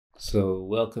So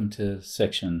welcome to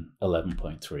section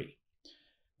 11.3.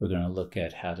 We're going to look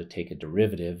at how to take a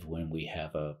derivative when we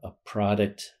have a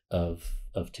product of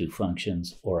two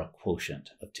functions or a quotient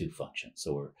of two functions.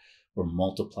 So we're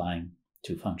multiplying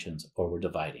two functions or we're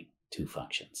dividing two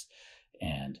functions.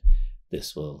 And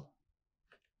this will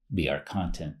be our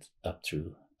content up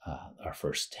through our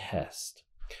first test.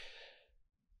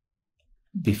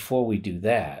 Before we do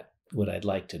that, what I'd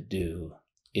like to do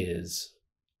is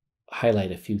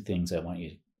highlight a few things I want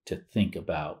you to think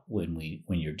about when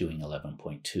you're doing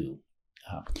 11.2.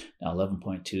 Now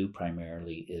 11.2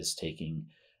 primarily is taking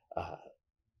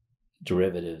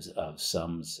derivatives of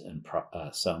sums and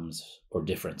sums or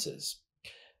differences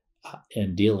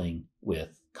and dealing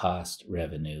with cost,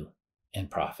 revenue,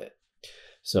 and profit.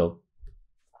 So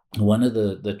one of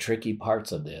the tricky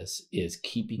parts of this is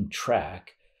keeping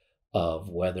track of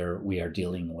whether we are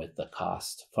dealing with the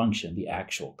cost function, the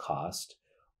actual cost,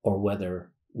 or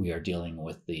whether we are dealing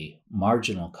with the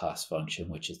marginal cost function,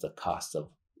 which is the cost of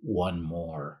one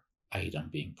more item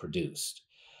being produced.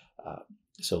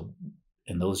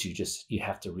 And those you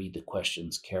have to read the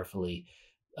questions carefully.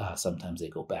 Sometimes they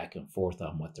go back and forth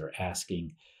on what they're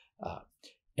asking.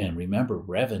 And remember,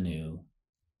 revenue,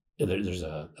 there's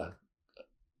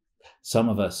some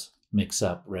of us mix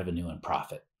up revenue and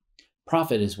profit.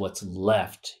 Profit is what's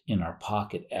left in our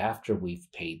pocket after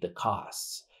we've paid the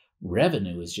costs.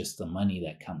 Revenue is just the money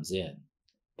that comes in.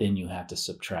 Then you have to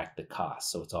subtract the cost.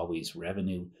 So it's always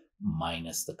revenue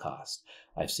minus the cost.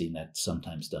 I've seen that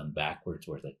sometimes done backwards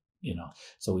where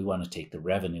so we want to take the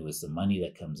revenue as the money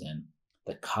that comes in.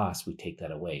 The cost, we take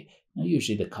that away. Now,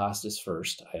 usually the cost is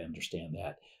first. I understand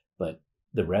that. But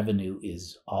the revenue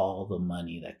is all the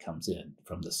money that comes in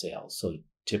from the sales. So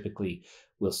typically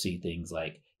we'll see things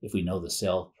like, if we know the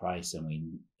sale price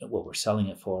and what we're selling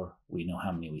it for, we know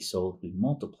how many we sold, we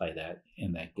multiply that,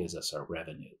 and that gives us our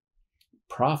revenue.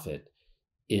 Profit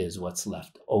is what's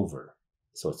left over.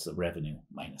 So it's the revenue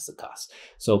minus the cost.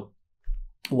 So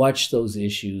watch those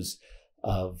issues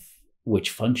of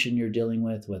which function you're dealing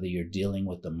with, whether you're dealing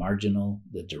with the marginal,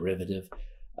 the derivative,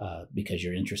 because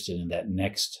you're interested in that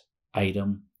next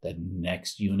item, that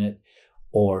next unit,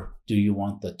 or do you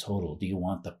want the total? Do you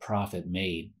want the profit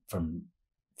made from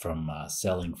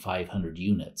selling 500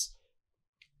 units?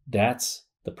 That's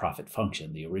the profit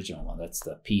function, the original one. That's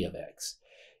the P of X.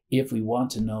 If we want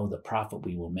to know the profit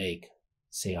we will make,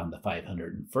 say on the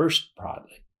 501st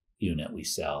product unit we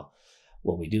sell,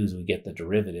 what we do is we get the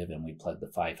derivative and we plug the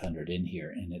 500 in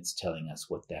here, and it's telling us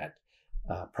what that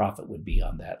profit would be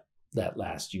on that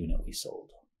last unit we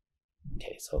sold.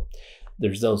 Okay, so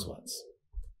there's those ones.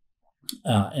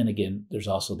 And again, there's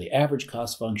also the average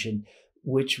cost function,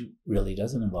 which really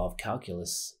doesn't involve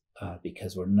calculus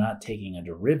because we're not taking a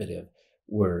derivative.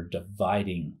 We're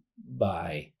dividing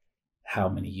by how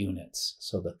many units.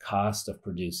 So the cost of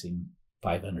producing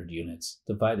 500 units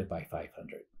divided by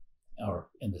 500, or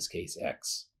in this case,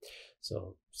 X.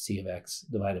 So C of X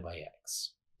divided by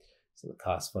X. So the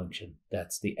cost function,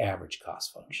 that's the average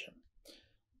cost function.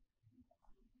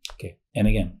 Okay, and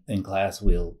again, in class,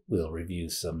 we'll review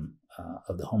some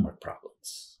of the homework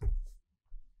problems.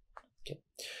 Okay,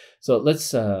 so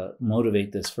let's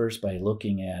motivate this first by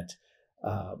looking at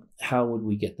how would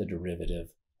we get the derivative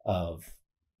of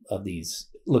these,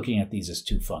 looking at these as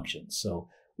two functions. So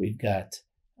we've got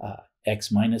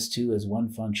x minus 2 as one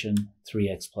function,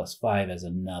 3x plus 5 as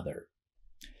another.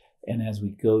 And as we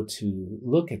go to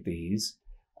look at these,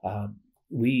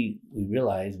 we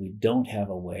realize we don't have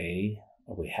a way,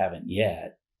 or we haven't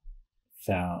yet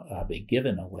been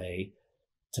given a way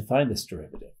to find this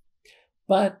derivative.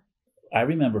 But I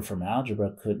remember from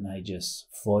algebra, couldn't I just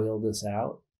FOIL this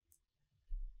out?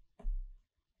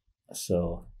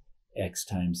 So x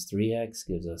times 3x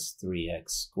gives us 3x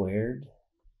squared.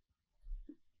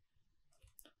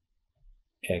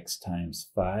 X times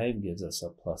 5 gives us a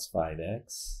plus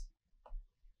 5x.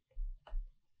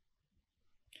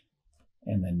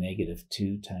 And then negative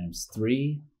 2 times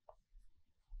 3.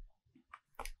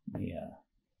 Let me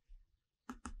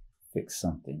fix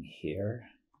something here.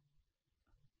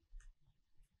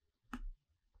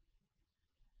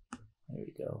 There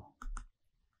we go.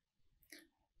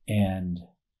 And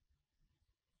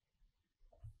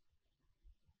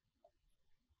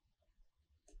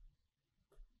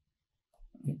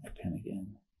get my pen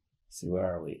again. See, where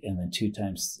are we? And then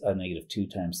negative 2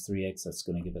 times 3x, that's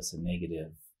going to give us a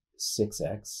negative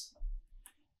 6x.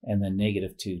 And then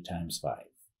negative 2 times 5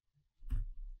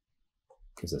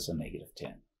 gives us a negative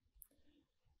 10.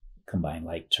 Combine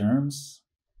like terms,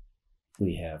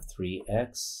 we have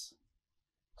 3x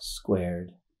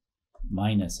squared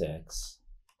minus x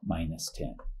minus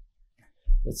 10.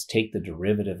 let's take the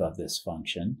derivative of this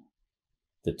function.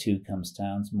 The 2 comes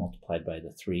down, it's multiplied by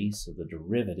the 3, so the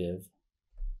derivative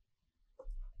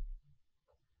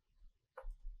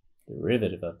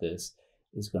of this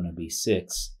is going to be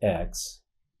 6x.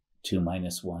 2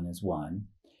 minus 1 is 1.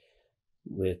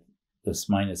 With this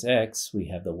minus x, we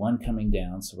have the 1 coming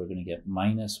down, so we're going to get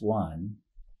minus 1.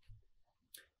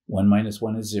 1 minus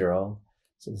 1 is 0,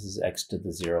 so this is x to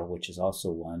the 0, which is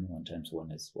also 1. 1 times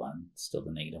 1 is 1, still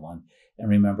the negative 1. And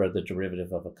remember, the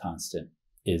derivative of a constant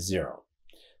is 0.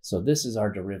 So this is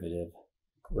our derivative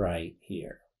right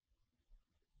here.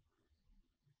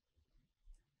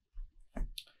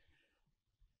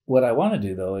 What I want to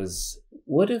do, though, is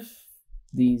what if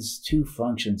these two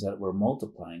functions that we're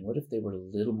multiplying, what if they were a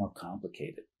little more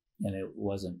complicated and it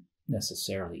wasn't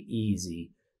necessarily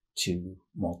easy to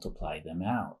multiply them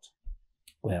out?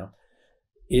 Well,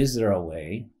 is there a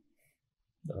way,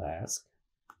 they'll ask,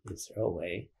 is there a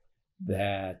way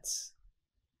that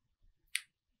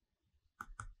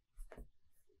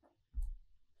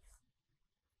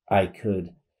I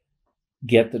could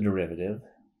get the derivative,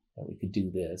 that we could do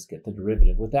this, get the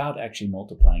derivative without actually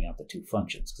multiplying out the two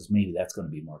functions, because maybe that's going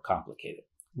to be more complicated.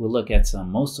 We'll look at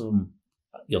some, most of them,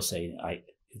 you'll say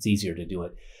it's easier to do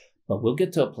it, but we'll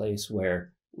get to a place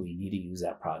where we need to use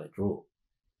that product rule.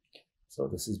 So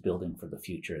this is building for the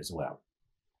future as well.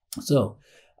 So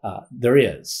there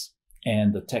is,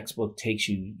 and the textbook takes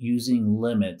you using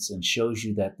limits and shows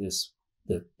you that this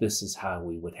is how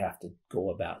we would have to go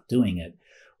about doing it.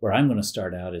 Where I'm going to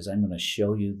start out is I'm going to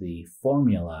show you the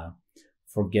formula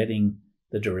for getting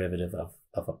the derivative of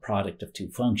a product of two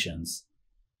functions.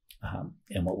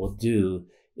 And what we'll do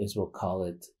is we'll call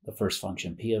it the first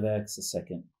function p of x, the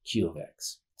second q of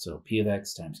x. So p of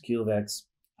x times q of x,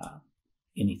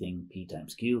 anything p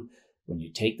times q. When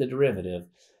you take the derivative,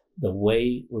 the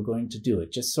way we're going to do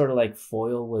it, just sort of like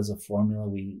FOIL was a formula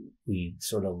we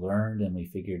sort of learned, and we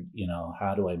figured,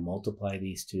 how do I multiply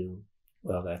these two?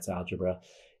 Well, that's algebra.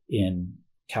 In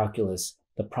calculus,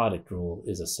 the product rule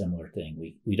is a similar thing.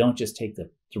 We don't just take the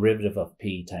derivative of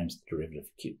p times the derivative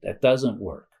of q. That doesn't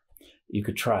work. You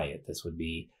could try it. This would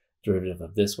be derivative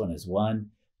of this one is 1.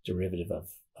 Derivative of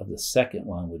the second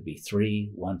one would be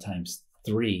 3. 1 times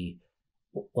 3,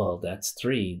 well, that's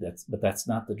 3. But that's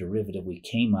not the derivative we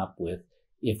came up with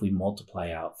if we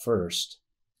multiply out first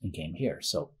and came here.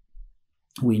 So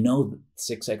we know that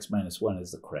 6x minus 1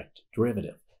 is the correct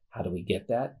derivative. How do we get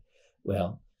that?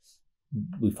 Well,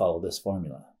 we follow this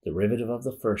formula. Derivative of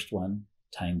the first one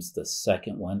times the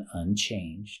second one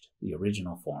unchanged, the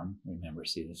original form. Remember,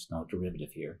 see, there's no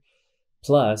derivative here.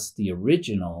 Plus the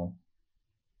original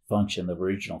function, the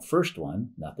original first one,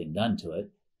 nothing done to it,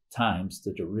 times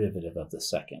the derivative of the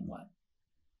second one.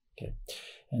 Okay.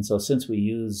 And so since we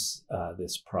use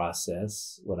this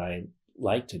process, what I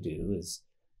like to do is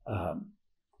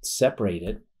separate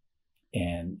it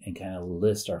and kind of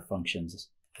list our functions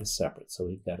as separate. So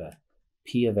we've got a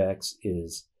p of x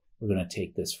is, we're going to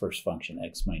take this first function,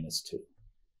 x minus 2.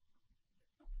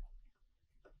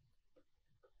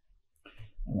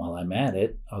 And while I'm at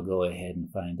it, I'll go ahead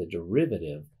and find the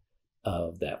derivative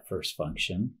of that first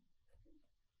function.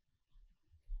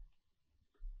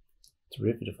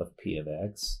 Derivative of p of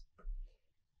x,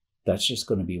 that's just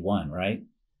going to be 1, right?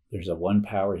 There's a 1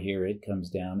 power here, it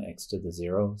comes down, x to the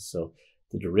 0. So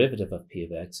the derivative of p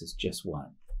of x is just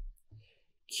 1.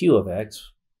 Q of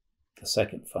x, the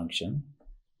second function,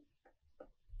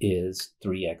 is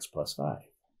 3x plus 5.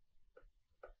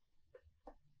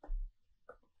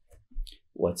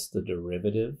 What's the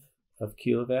derivative of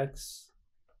q of x?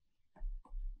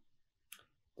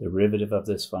 The derivative of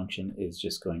this function is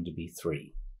just going to be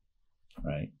 3,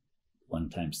 right? 1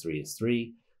 times 3 is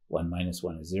 3. 1 minus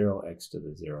 1 is 0. X to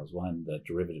the 0 is 1. The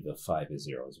derivative of 5 is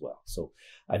 0 as well. So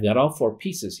I've got all 4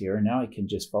 pieces here, and now I can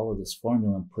just follow this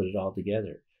formula and put it all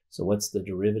together. So what's the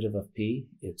derivative of p?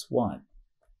 It's 1.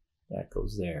 That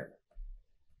goes there.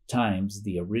 Times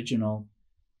the original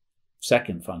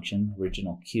second function,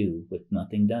 original q, with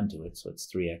nothing done to it. So it's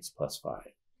 3x plus 5.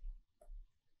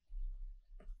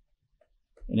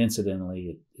 And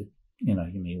incidentally, you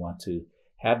may want to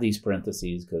have these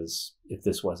parentheses, because if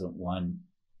this wasn't 1,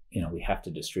 we have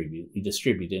to distribute. We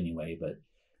distribute anyway, but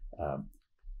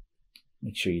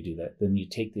make sure you do that. Then you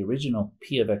take the original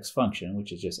p of x function,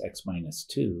 which is just x minus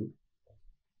 2.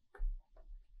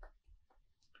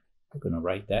 We're going to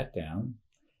write that down.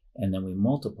 And then we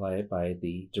multiply it by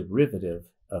the derivative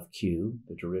of q.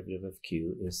 The derivative of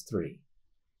q is 3.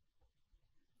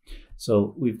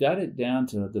 So we've got it down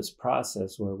to this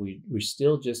process where we're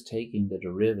still just taking the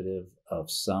derivative of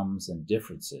sums and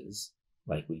differences,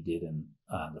 like we did in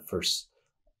the first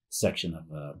section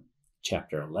of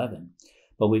chapter 11.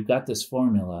 But we've got this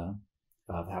formula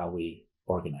of how we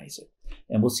organize it.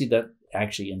 And we'll see that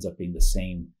actually ends up being the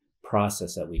same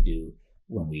process that we do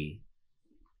when we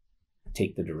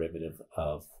take the derivative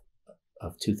of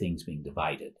two things being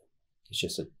divided. It's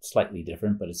just a slightly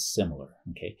different, but it's similar,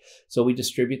 okay? So we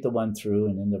distribute the 1 through,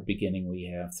 and in the beginning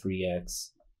we have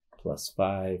 3x plus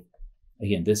 5.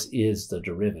 Again, this is the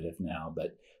derivative now,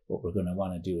 but what we're going to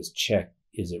want to do is check,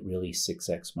 is it really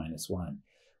 6x minus 1?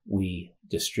 We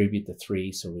distribute the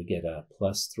 3, so we get a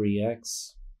plus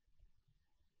 3x.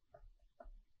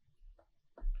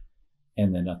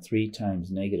 And then a 3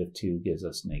 times negative 2 gives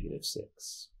us negative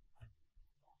 6.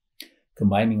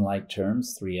 Combining like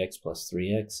terms, 3x plus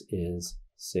 3x is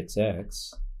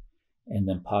 6x. And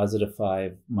then positive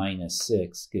 5 minus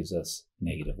 6 gives us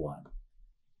negative 1.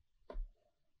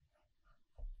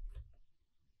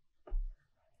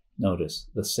 Notice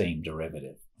the same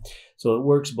derivative. So it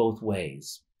works both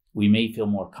ways. We may feel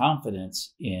more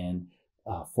confidence in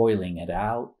foiling it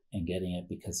out and getting it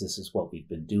because this is what we've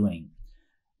been doing.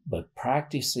 But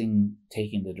practicing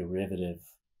taking the derivative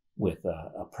with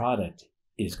a product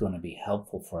is going to be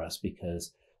helpful for us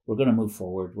because we're going to move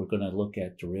forward. We're going to look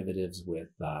at derivatives with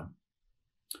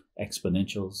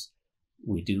exponentials.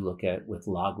 We do look at with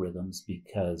logarithms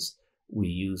because we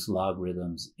use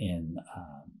logarithms in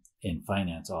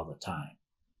finance all the time.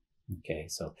 Okay,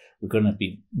 so we're going to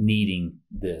be needing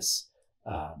this.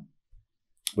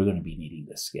 We're going to be needing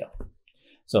this skill.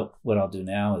 So what I'll do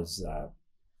now is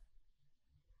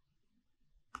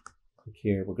click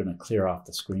here. We're going to clear off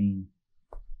the screen.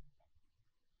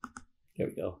 There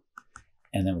we go.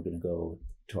 And then we're going to go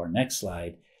to our next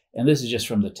slide. And this is just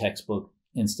from the textbook.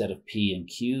 Instead of P and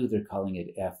Q, they're calling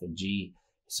it F and G.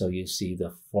 So you see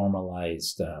the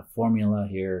formalized formula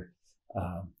here,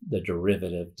 the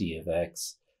derivative d of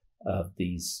x of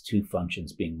these two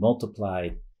functions being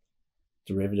multiplied,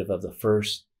 derivative of the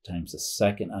first times the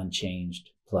second unchanged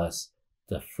plus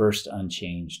the first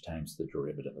unchanged times the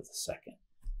derivative of the second.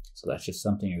 So that's just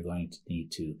something you're going to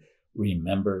need to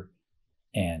remember,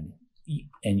 and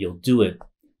you'll do it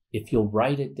if you'll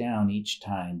write it down each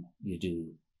time you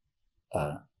do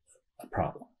a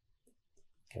problem.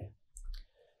 Okay.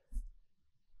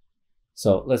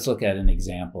 So let's look at an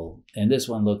example. And this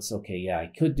one looks okay. Yeah, I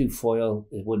could do FOIL.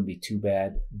 It wouldn't be too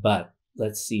bad, but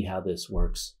let's see how this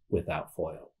works without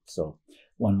FOIL. So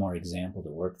one more example to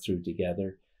work through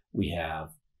together. We have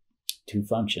two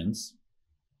functions,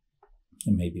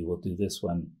 and maybe we'll do this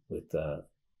one with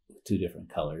two different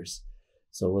colors.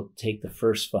 So we'll take the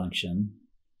first function.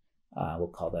 We'll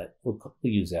call that, we'll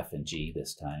use f and g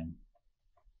this time.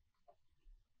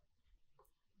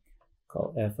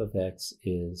 Call f of x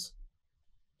is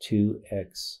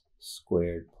 2x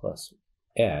squared plus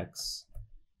x.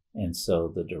 And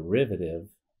so the derivative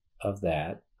of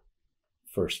that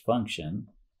first function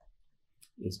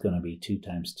is going to be 2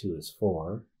 times 2 is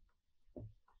 4.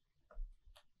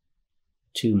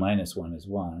 2 minus 1 is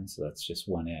 1, so that's just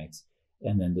 1x.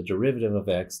 And then the derivative of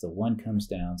x, the 1 comes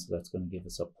down, so that's going to give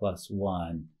us a plus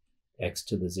 1, x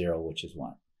to the 0, which is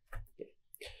 1. Okay.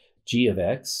 G of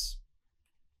x,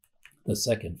 the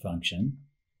second function,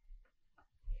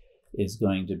 is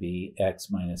going to be x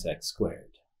minus x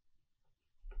squared.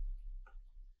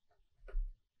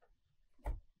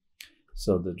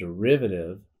 So the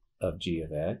derivative of g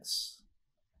of x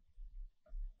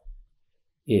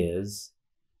is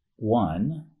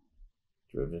 1.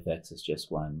 Derivative of x is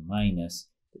just 1 minus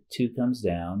the 2 comes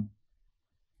down,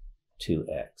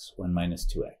 2x, 1 minus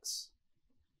 2x.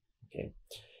 Okay,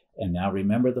 and now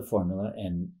remember the formula,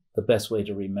 and the best way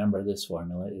to remember this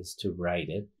formula is to write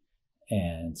it.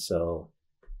 And so,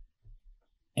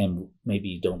 and maybe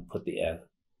you don't put the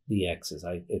x's.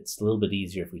 It's a little bit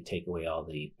easier if we take away all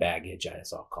the baggage,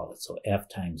 as I'll call it. So f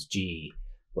times g,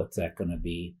 what's that going to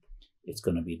be? It's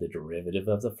going to be the derivative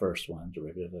of the first one,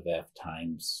 derivative of f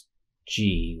times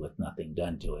g with nothing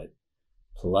done to it,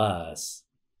 plus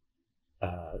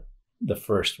the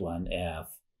first one,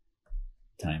 f,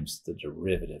 times the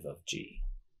derivative of g.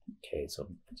 Okay, so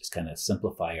just kind of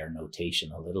simplify our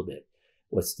notation a little bit.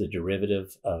 What's the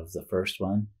derivative of the first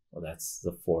one? Well, that's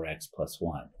the 4x plus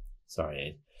 1.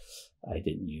 Sorry, I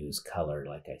didn't use color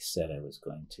like I said I was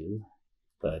going to,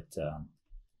 but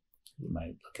you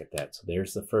might look at that. So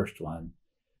there's the first one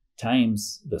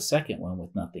times the second one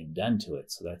with nothing done to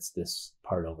it. So that's this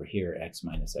part over here, x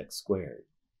minus x squared.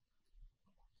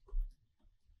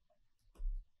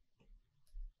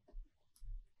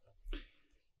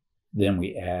 Then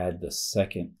we add the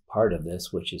second part of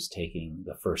this, which is taking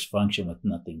the first function with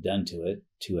nothing done to it,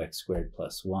 2x squared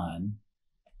plus 1.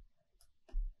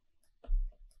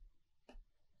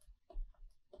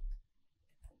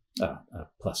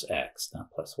 plus x,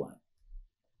 not plus 1.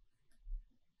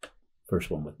 First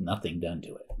one with nothing done to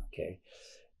it, okay?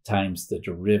 Times the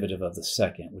derivative of the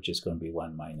second, which is going to be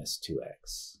 1 minus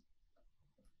 2x.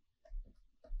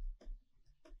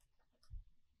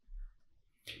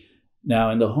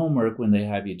 Now, in the homework, when they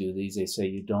have you do these, they say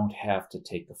you don't have to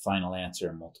take the final answer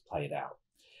and multiply it out.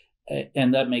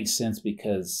 And that makes sense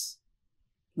because,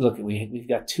 look, we've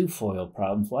got two FOIL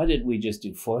problems. Why didn't we just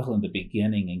do FOIL in the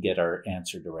beginning and get our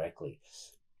answer directly?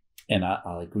 And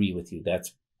I'll agree with you.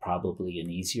 That's probably an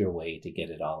easier way to get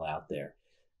it all out there.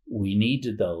 We need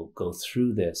to, though, go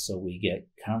through this so we get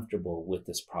comfortable with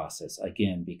this process,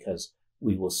 again, because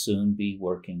we will soon be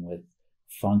working with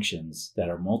functions that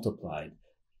are multiplied,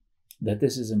 that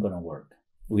this isn't going to work.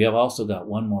 We have also got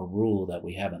one more rule that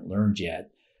we haven't learned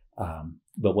yet,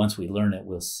 but once we learn it,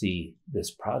 we'll see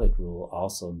this product rule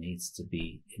also needs to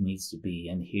be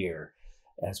in here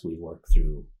as we work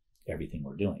through everything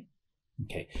we're doing.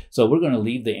 Okay, so we're going to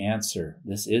leave the answer.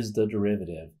 This is the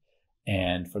derivative.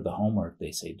 And for the homework,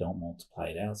 they say don't multiply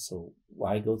it out. So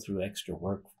why go through extra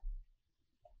work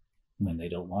when they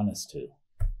don't want us to?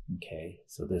 Okay,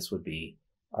 so this would be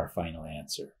our final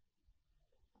answer.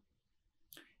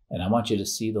 And I want you to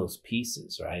see those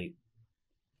pieces, right?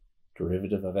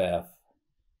 Derivative of f,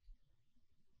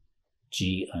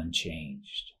 g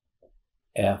unchanged,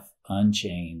 f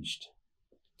unchanged,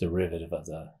 derivative of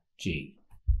the g.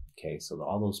 Okay, so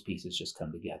all those pieces just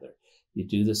come together. You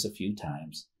do this a few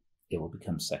times, it will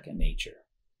become second nature.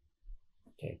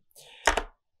 Okay,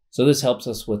 so this helps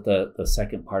us with the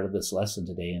second part of this lesson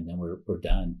today, and then we're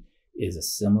done, is a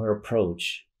similar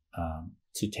approach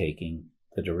to taking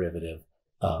the derivative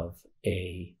of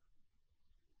a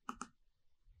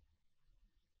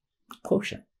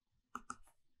quotient.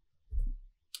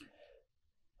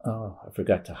 Oh, I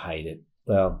forgot to hide it.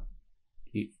 Well,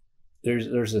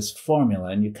 there's this formula,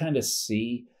 and you kind of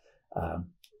see,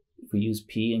 if we use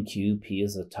P and Q, P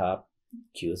is the top,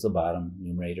 Q is the bottom,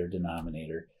 numerator,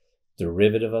 denominator,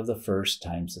 derivative of the first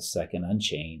times the second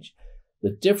unchanged.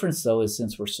 The difference, though, is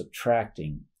since we're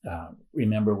subtracting,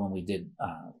 remember when we did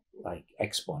like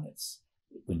exponents,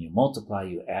 when you multiply,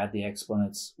 you add the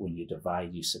exponents. When you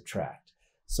divide, you subtract.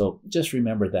 So just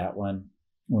remember that one.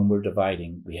 When we're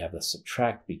dividing, we have the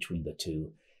subtract between the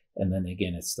two. And then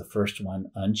again, it's the first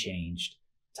one unchanged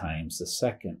times the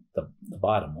second, the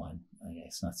bottom one. I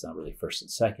guess that's not really first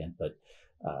and second, but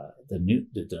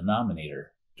the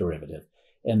denominator derivative.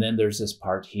 And then there's this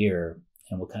part here,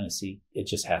 and we'll kind of see it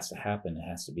just has to happen. It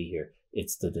has to be here.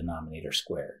 It's the denominator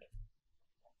squared.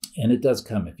 And it does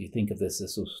come, if you think of this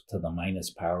was to the minus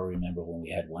power. Remember when we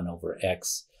had 1 over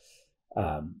x,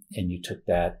 and you took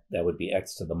that would be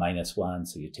x to the minus 1.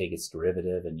 So you take its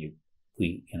derivative, and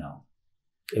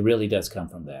it really does come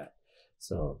from that.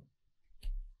 So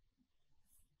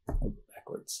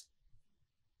backwards.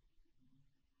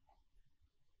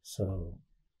 So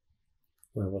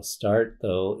where we'll start,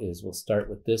 though, is we'll start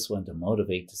with this one to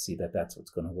motivate to see that that's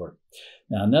what's going to work.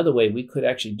 Now, another way we could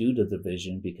actually do the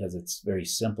division, because it's very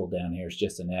simple down here, it's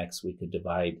just an x. We could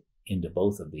divide into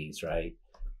both of these, right?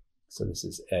 So this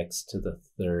is x to the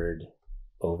third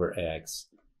over x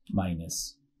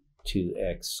minus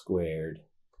 2x squared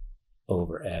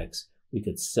over x. We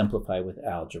could simplify with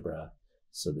algebra.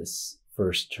 So this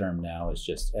first term now is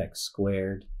just x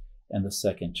squared, and the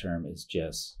second term is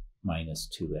just minus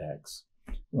 2x.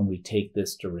 When we take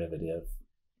this derivative,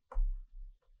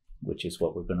 which is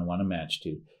what we're going to want to match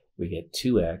to, we get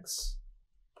 2x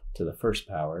to the first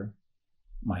power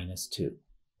minus 2.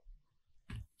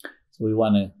 So we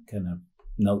want to kind of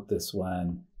note this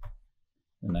one,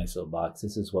 a nice little box.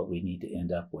 This is what we need to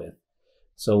end up with.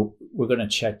 So we're going to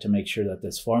check to make sure that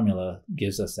this formula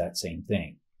gives us that same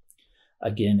thing.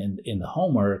 Again, in the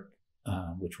homework,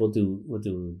 which we'll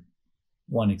do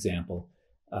one example,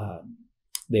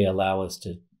 they allow us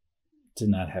to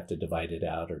not have to divide it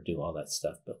out or do all that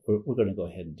stuff, but we're going to go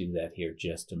ahead and do that here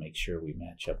just to make sure we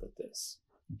match up with this.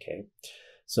 Okay,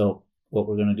 so what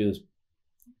we're going to do is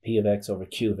P of x over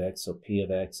Q of x. So P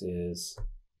of x is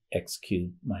x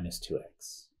cubed minus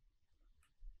 2x.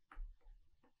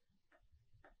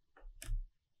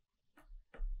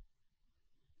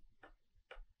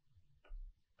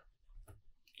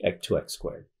 X 2x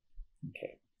squared.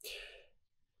 Okay.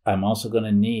 I'm also going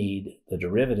to need the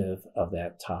derivative of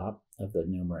that top of the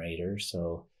numerator.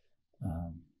 So I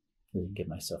didn't give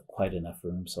myself quite enough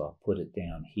room, so I'll put it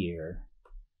down here.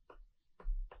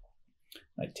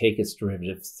 I take its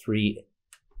derivative, 3,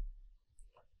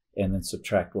 and then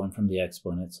subtract 1 from the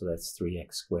exponent, so that's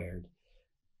 3x squared.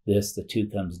 The 2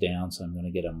 comes down, so I'm going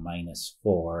to get a minus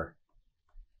 4,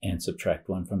 and subtract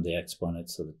 1 from the exponent,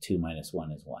 so the 2 minus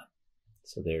 1 is 1.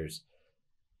 So there's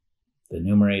the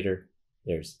numerator,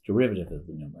 there's the derivative of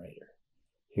the numerator.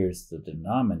 Here's the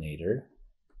denominator,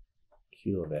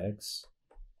 q of x,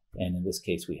 and in this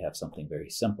case we have something very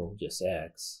simple, just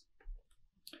x.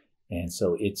 And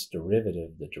so its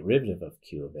derivative, the derivative of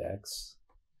q of x,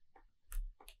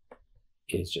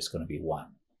 is just going to be 1.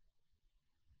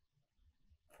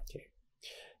 Okay,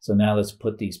 so now let's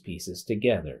put these pieces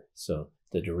together. So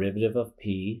the derivative of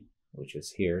p, which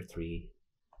is here, 3x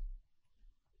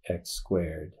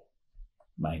squared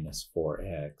minus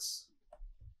 4x,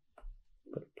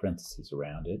 put parentheses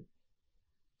around it,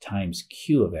 times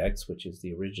q of x, which is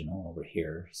the original over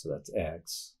here, so that's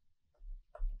x,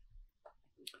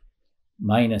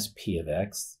 minus p of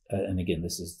x, and again,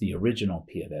 this is the original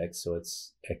p of x, so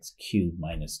it's x cubed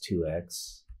minus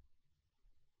 2x,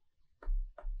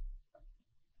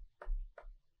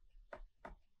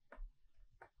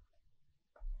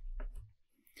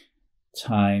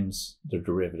 times the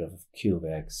derivative of q of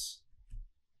x,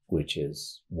 which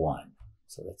is 1.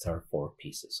 So that's our 4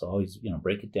 pieces. So always,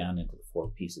 break it down into the 4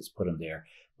 pieces, put them there.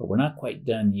 But we're not quite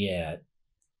done yet.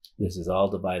 This is all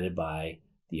divided by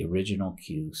the original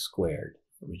q squared.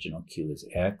 Original q is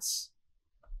x.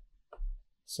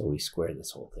 So we square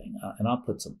this whole thing. And I'll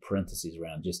put some parentheses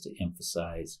around just to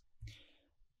emphasize.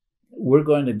 We're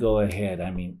going to go ahead.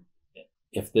 I mean,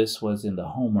 if this was in the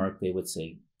homework, they would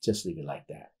say, just leave it like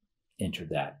that. Enter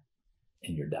that,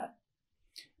 and you're done.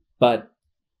 But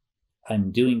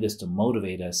I'm doing this to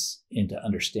motivate us into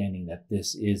understanding that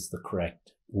this is the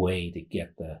correct way to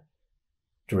get the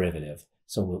derivative.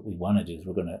 So what we want to do is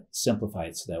we're going to simplify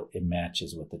it so that it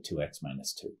matches with the 2x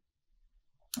minus 2.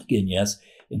 Again, yes,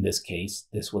 in this case,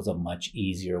 this was a much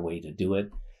easier way to do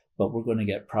it, but we're going to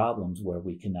get problems where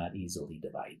we cannot easily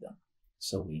divide them.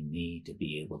 So we need to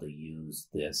be able to use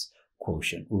this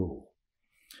quotient rule.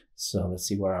 So let's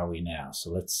see, where are we now?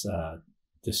 So let's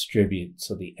distribute,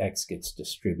 so the x gets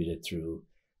distributed through,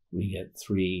 we get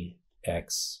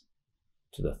 3x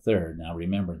to the third. Now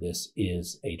remember, this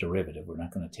is a derivative. We're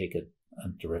not going to take a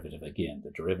derivative again.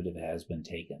 The derivative has been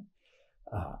taken.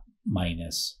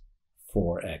 Minus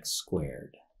 4x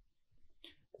squared.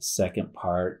 The second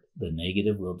part, the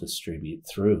negative will distribute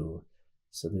through,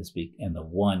 so this and the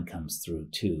 1 comes through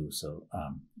too. So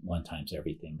 1 times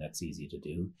everything, that's easy to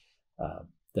do.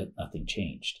 That nothing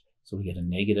changed. So we get a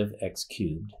negative x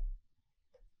cubed,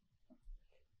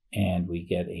 and we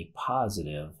get a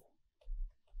positive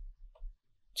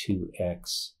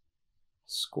 2x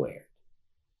squared.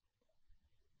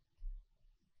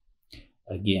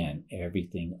 Again,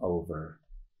 everything over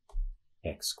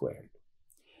x squared.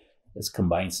 Let's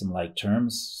combine some like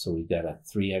terms. So we've got a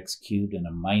 3x cubed and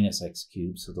a minus x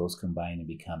cubed, so those combine and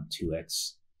become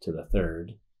 2x to the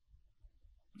third.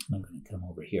 I'm going to come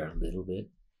over here a little bit.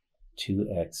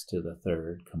 2x to the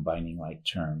third, combining like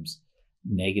terms.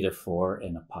 Negative 4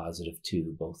 and a positive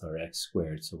 2, both are x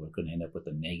squared, so we're going to end up with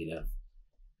a negative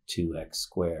 2x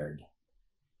squared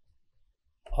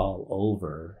all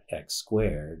over x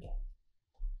squared.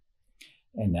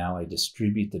 And now I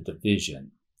distribute the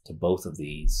division to both of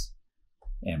these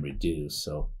and reduce.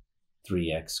 So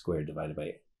 3x squared divided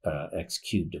by x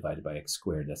cubed divided by x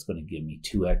squared, that's going to give me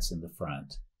 2x in the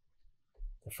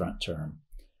front term,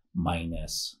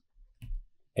 minus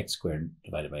x squared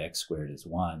divided by x squared is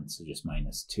 1, so just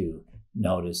minus 2.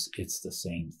 Notice it's the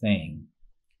same thing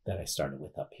that I started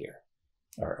with up here,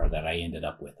 or that I ended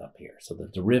up with up here. So the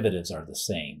derivatives are the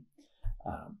same.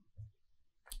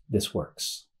 This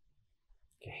works.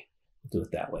 Okay, we'll do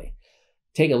it that way.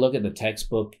 Take a look at the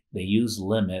textbook. They use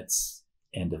limits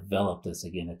and develop this.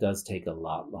 Again, it does take a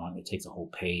lot long. It takes a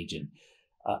whole page and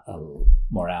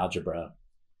more algebra,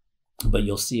 but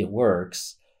you'll see it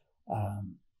works.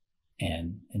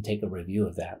 And take a review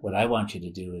of that. What I want you to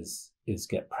do is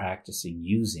get practicing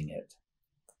using it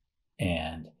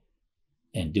and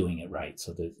doing it right.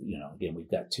 So that, again,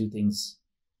 we've got 2 things,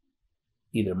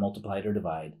 either multiplied or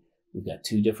divide. We've got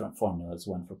 2 different formulas,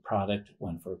 one for product,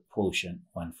 one for quotient,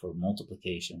 one for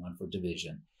multiplication, one for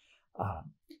division.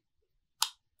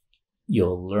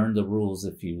 You'll learn the rules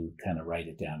if you kind of write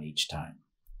it down each time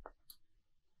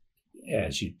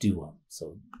as you do them.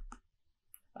 So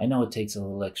I know it takes a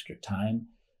little extra time,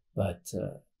 but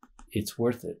it's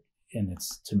worth it. And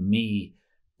it's, to me,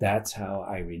 that's how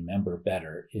I remember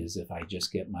better, is if I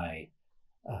just get my,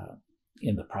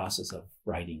 in the process of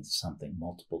writing something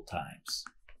multiple times.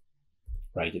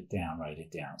 Write it down, write it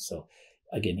down. So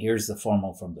again, here's the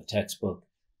formula from the textbook.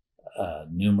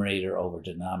 Numerator over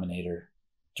denominator,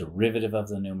 derivative of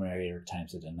the numerator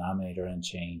times the denominator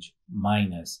unchanged,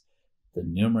 minus the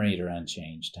numerator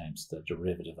unchanged times the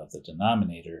derivative of the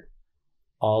denominator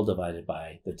all divided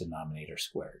by the denominator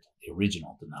squared, the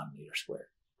original denominator squared.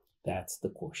 That's the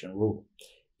quotient rule.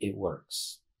 It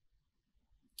works.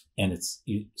 And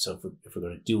so if we're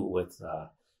going to do it with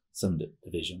some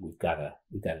division, we've got to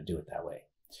do it that way.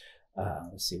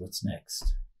 Let's see what's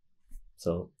next.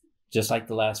 So just like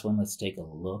the last one, let's take a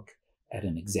look at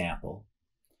an example.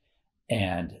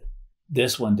 And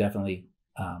this one definitely,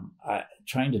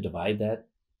 trying to divide that,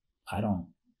 I don't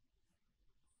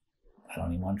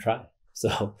even want to try.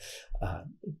 So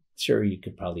sure, you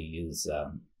could probably use,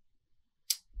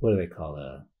 what do they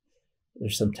call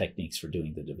there's some techniques for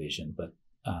doing the division, but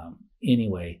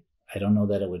anyway, I don't know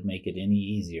that it would make it any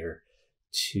easier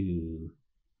to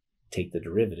take the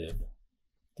derivative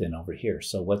than over here.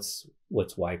 So what's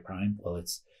y prime? Well,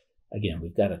 it's, again,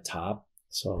 we've got a top.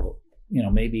 So,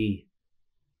 maybe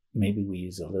we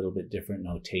use a little bit different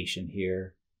notation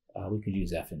here. We could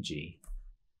use f and g,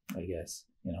 I guess.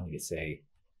 We could say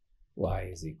y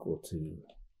is equal to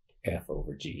f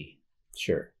over g.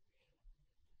 Sure.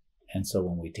 And so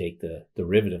when we take the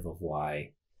derivative of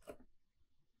y,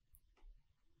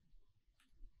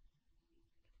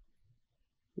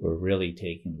 we're really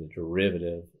taking the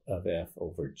derivative of f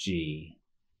over g,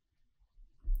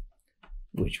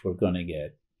 which we're going to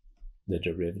get the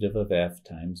derivative of f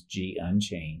times g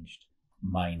unchanged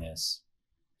minus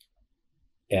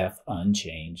f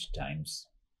unchanged times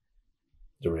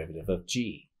derivative of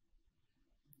g,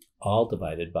 all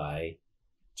divided by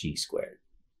g squared.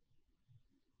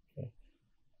 Okay.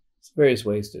 There's various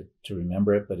ways to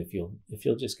remember it, but if you'll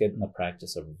just get in the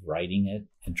practice of writing it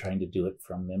and trying to do it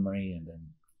from memory, and then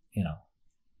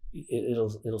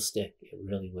it'll stick. It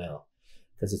really will,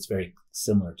 because it's very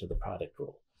similar to the product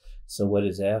rule. So what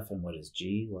is f and what is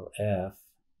g? Well, f,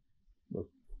 we'll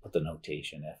put the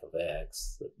notation f of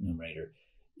x, the numerator,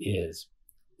 is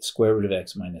square root of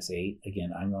x minus 8.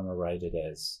 Again, I'm going to write it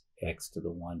as x to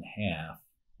the 1/2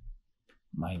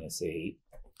 minus 8,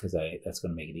 because that's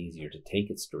going to make it easier to take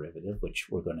its derivative, which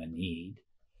we're going to need.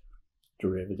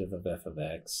 Derivative of f of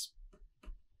x.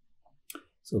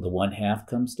 So the 1/2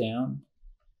 comes down.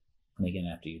 And again,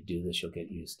 after you do this, you'll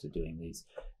get used to doing these.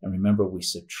 And remember, we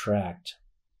subtract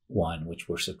 1, which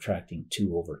we're subtracting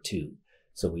 2 over 2.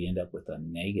 So we end up with a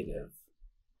negative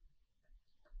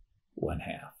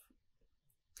 1/2.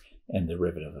 And the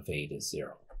derivative of 8 is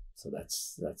 0. So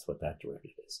that's what that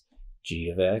derivative is. G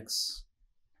of x,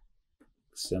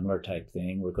 similar type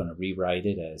thing. We're going to rewrite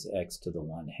it as x to the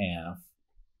 1/2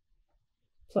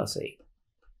 plus 8.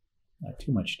 Not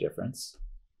too much difference.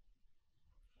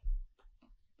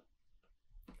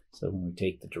 So when we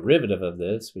take the derivative of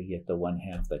this, we get the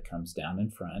 1/2 that comes down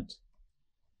in front.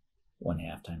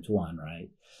 1/2 times 1, right?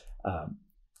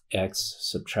 X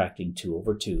subtracting 2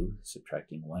 over 2,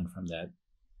 subtracting 1 from that,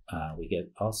 we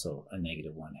get also a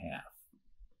negative 1/2.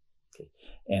 Okay.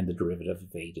 And the derivative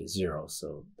of 8 is 0,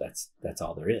 so that's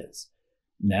all there is.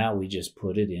 Now we just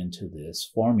put it into this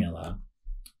formula,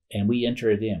 and we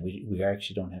enter it in. We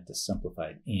actually don't have to simplify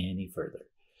it any further.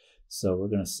 So we're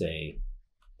going to say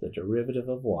the derivative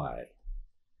of y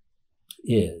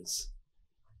is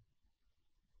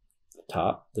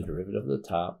the derivative of the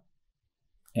top,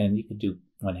 and you could do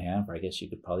 1/2, or I guess you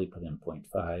could probably put in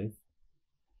 0.5.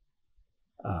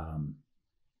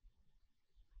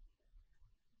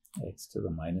 X to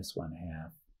the minus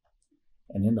 1/2.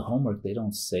 And in the homework, they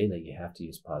don't say that you have to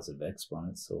use positive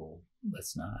exponents, so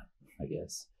let's not, I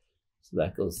guess. So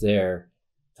that goes there,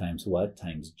 times what?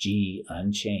 Times g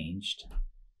unchanged.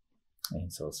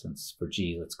 And so since for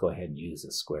g, let's go ahead and use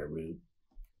the square root.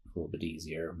 A little bit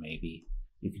easier, maybe.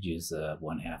 You could use the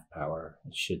 1/2 power.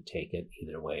 It should take it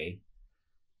either way.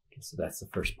 Okay, so that's the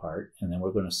first part. And then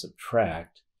we're going to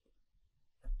subtract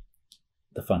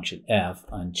the function f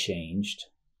unchanged.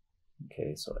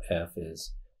 Okay, so f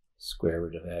is square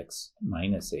root of x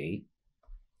minus 8.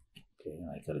 Okay, and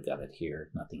I could have got it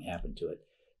here. Nothing happened to it.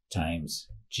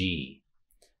 Times g.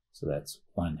 So that's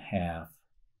 1/2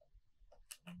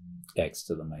 x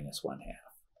to the minus 1/2.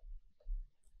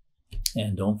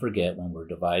 And don't forget, when we're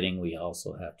dividing, we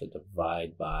also have to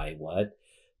divide by what?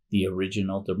 The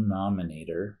original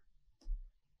denominator,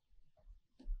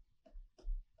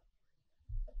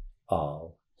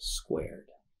 all squared.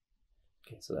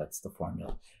 Okay, so that's the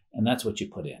formula. And that's what you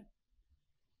put in.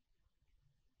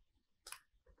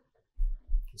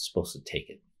 You're supposed to take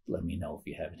it. Let me know if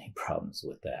you have any problems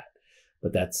with that.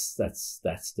 But that's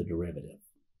the derivative.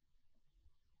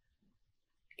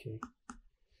 Okay.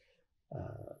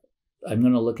 I'm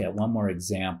going to look at one more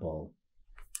example,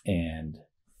 and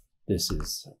this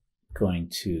is going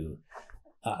to,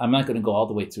 I'm not going to go all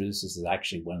the way through this. This is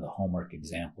actually one of the homework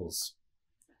examples.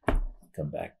 Come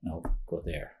back. No, go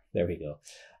there. There we go.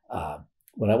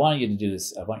 what I want you to do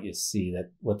is I want you to see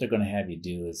that what they're going to have you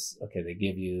do is, okay, they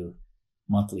give you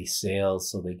monthly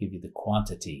sales, so they give you the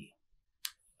quantity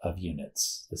of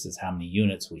units. This is how many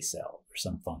units we sell for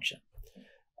some function.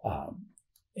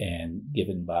 And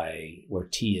given by where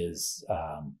T is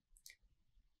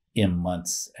M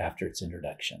months after its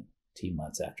introduction, T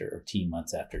months after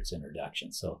its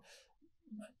introduction. So,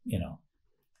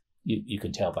 you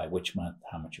can tell by which month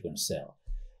how much you're going to sell.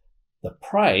 The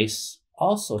price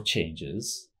also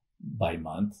changes by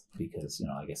month because,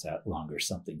 I guess longer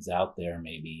something's out there,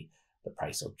 maybe the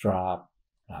price will drop.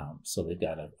 So they've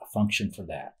got a function for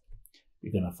that.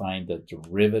 You're going to find the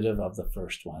derivative of the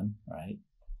first one, right?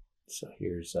 So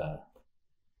here's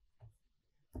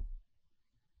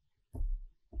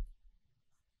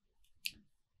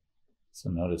so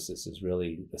notice this is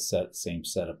really the same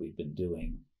setup we've been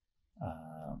doing.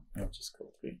 I'll just go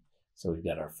through. So we've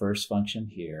got our first function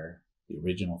here, the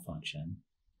original function,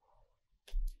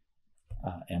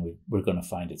 and we're going to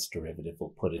find its derivative. We'll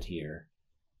put it here.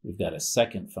 We've got a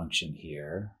second function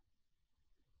here.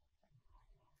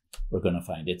 We're going to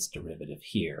find its derivative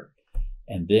here.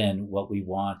 And then what we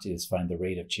want is find the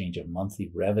rate of change of monthly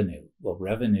revenue. Well,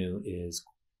 revenue is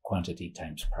quantity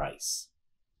times price,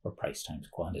 or price times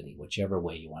quantity, whichever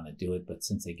way you want to do it. But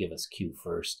since they give us Q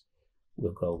first,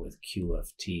 we'll go with Q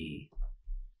of T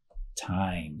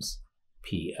times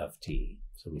P of T.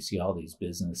 So we see all these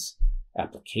business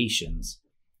applications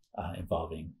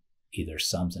involving either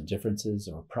sums and differences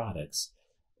or products.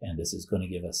 And this is going to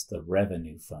give us the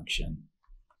revenue function,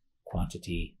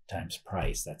 quantity times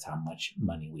price. That's how much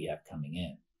money we have coming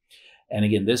in. And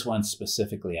again, this one's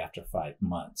specifically after 5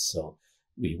 months. So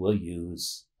we will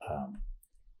use,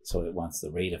 so it wants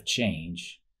the rate of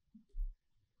change.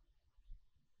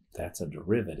 That's a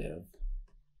derivative.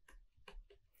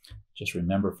 Just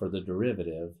remember, for the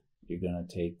derivative, you're going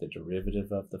to take the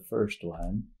derivative of the first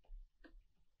one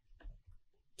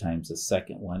times the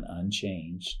second one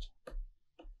unchanged,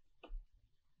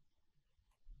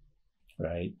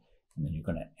 right? And then you're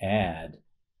going to add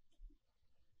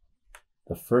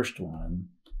the first one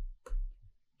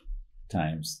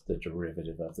times the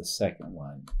derivative of the second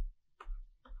one.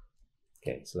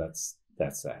 Okay, so that's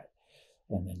that.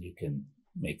 And then you can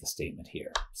make the statement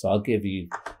here. So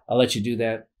I'll let you do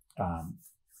that.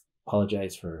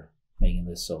 Apologize for making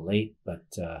this so late, but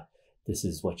this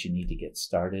is what you need to get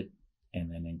started. And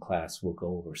then in class, we'll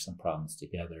go over some problems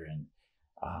together and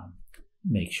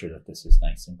make sure that this is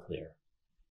nice and clear.